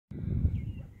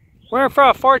We're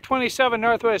from 427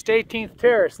 Northwest 18th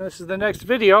Terrace, and this is the next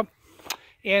video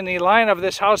in the line of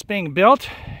this house being built.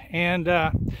 And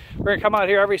we're going to come out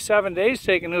here every 7 days,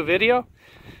 take a new video.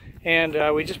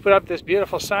 And we just put up this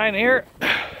beautiful sign here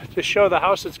to show the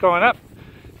house that's going up.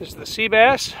 This is the sea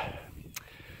bass.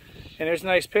 And there's a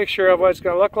nice picture of what it's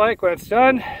going to look like when it's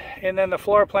done. And then the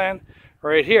floor plan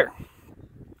right here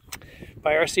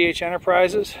by RCH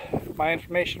Enterprises. My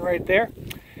information right there.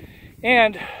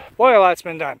 And boy, a lot's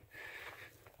been done.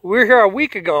 We were here a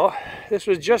week ago. This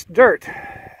was just dirt,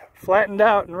 flattened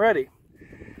out and ready.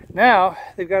 Now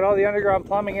they've got all the underground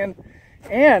plumbing in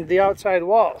and the outside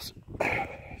walls.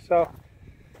 So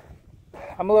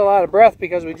I'm a little out of breath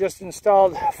because we just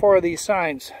installed 4 of these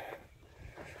signs.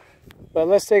 But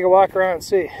let's take a walk around and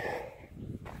see.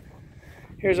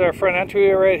 Here's our front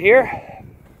entryway right here.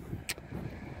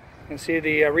 You can see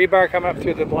the rebar coming up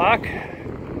through the block.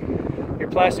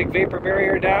 Your plastic vapor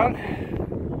barrier down.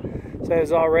 So that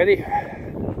is all ready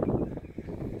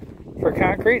for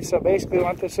concrete. So basically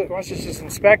once this is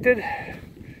inspected,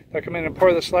 they'll come in and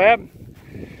pour the slab.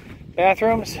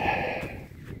 Bathrooms.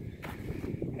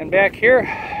 And back here,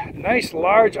 nice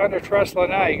large under truss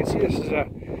lanai. You can see this is a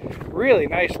really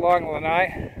nice long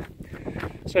lanai.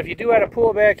 So if you do add a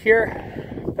pool back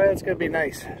here, that's going to be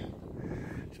nice.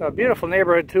 So a beautiful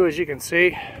neighborhood too, as you can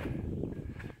see.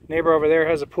 Neighbor over there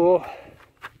has a pool.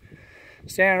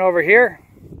 Standing over here,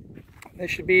 this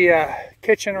should be a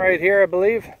kitchen right here, I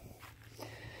believe.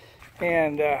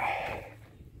 And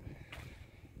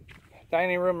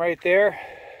dining room right there.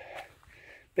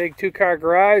 Big 2-car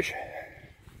garage.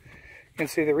 You can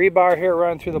see the rebar here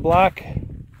running through the block.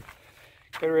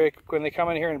 When they come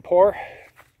in here and pour.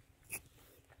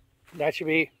 That should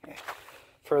be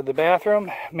for the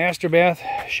bathroom, master bath,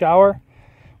 shower.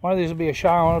 One of these will be a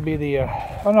shower, one will be the,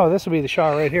 oh no, this will be the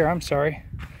shower right here, I'm sorry.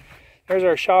 There's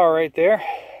our shower right there.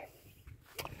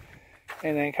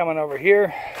 And then coming over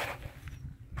here,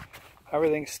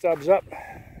 everything stubs up.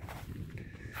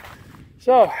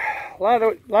 So,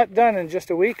 a lot done in just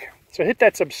a week. So hit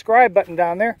that subscribe button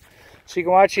down there so you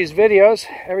can watch these videos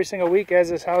every single week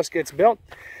as this house gets built.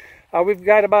 We've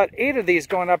got about 8 of these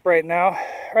going up right now.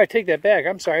 All right, take that back,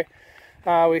 I'm sorry.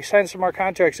 We signed some more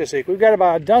contracts this week. We've got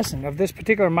about a dozen of this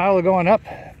particular model going up.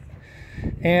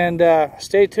 And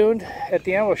stay tuned at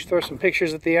the end. We'll throw some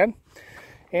pictures at the end.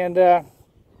 And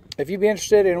if you'd be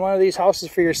interested in one of these houses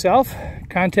for yourself,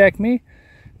 contact me.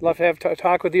 I'd love to have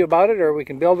talk with you about it, or we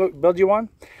can build you one.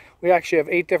 We actually have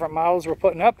 8 different models we're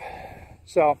putting up.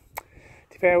 So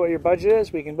depending on what your budget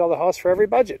is, we can build a house for every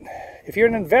budget. If you're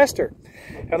an investor,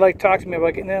 I'd like to talk to me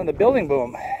about getting in on the building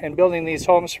boom and building these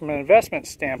homes from an investment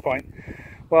standpoint.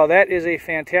 Well, that is a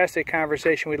fantastic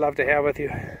conversation we'd love to have with you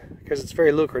because it's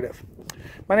very lucrative.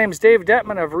 My name is Dave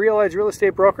Dettmann of Real Edge Real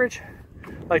Estate Brokerage.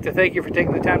 I'd like to thank you for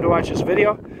taking the time to watch this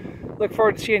video. Look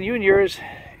forward to seeing you and yours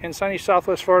in sunny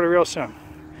Southwest Florida real soon.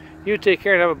 You take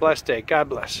care and have a blessed day. God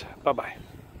bless. Bye-bye.